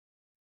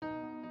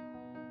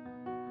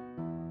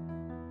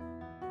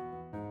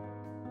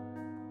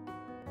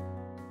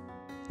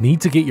Need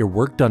to get your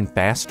work done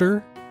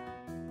faster?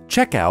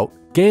 Check out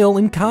Gale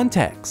In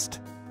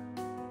Context.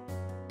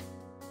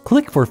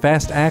 Click for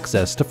fast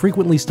access to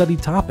frequently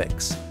studied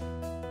topics.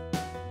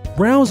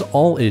 Browse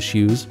all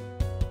issues,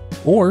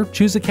 or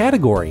choose a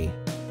category.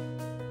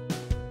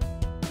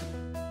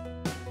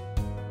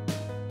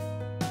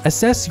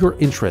 Assess your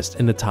interest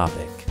in the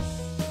topic.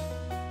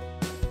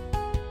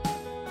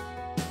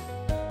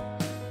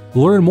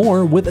 Learn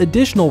more with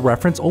additional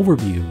reference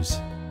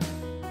overviews.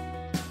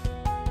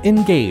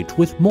 Engage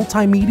with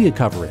multimedia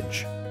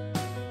coverage.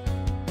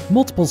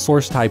 Multiple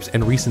source types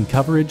and recent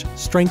coverage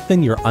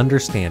strengthen your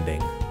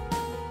understanding.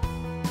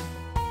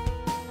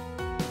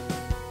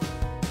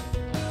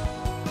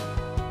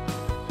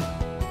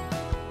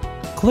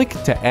 Click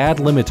to add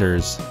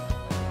limiters.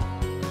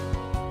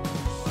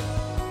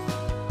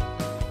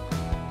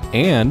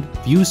 And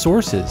view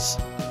sources.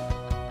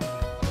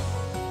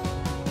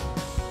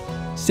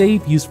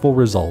 Save useful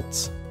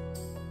results.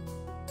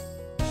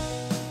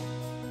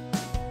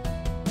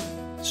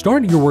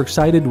 Start your works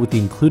cited with the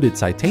included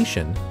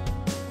citation,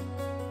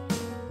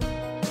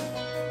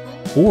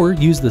 or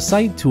use the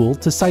Cite tool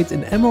to cite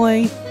in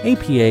MLA,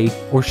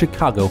 APA, or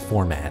Chicago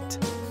format.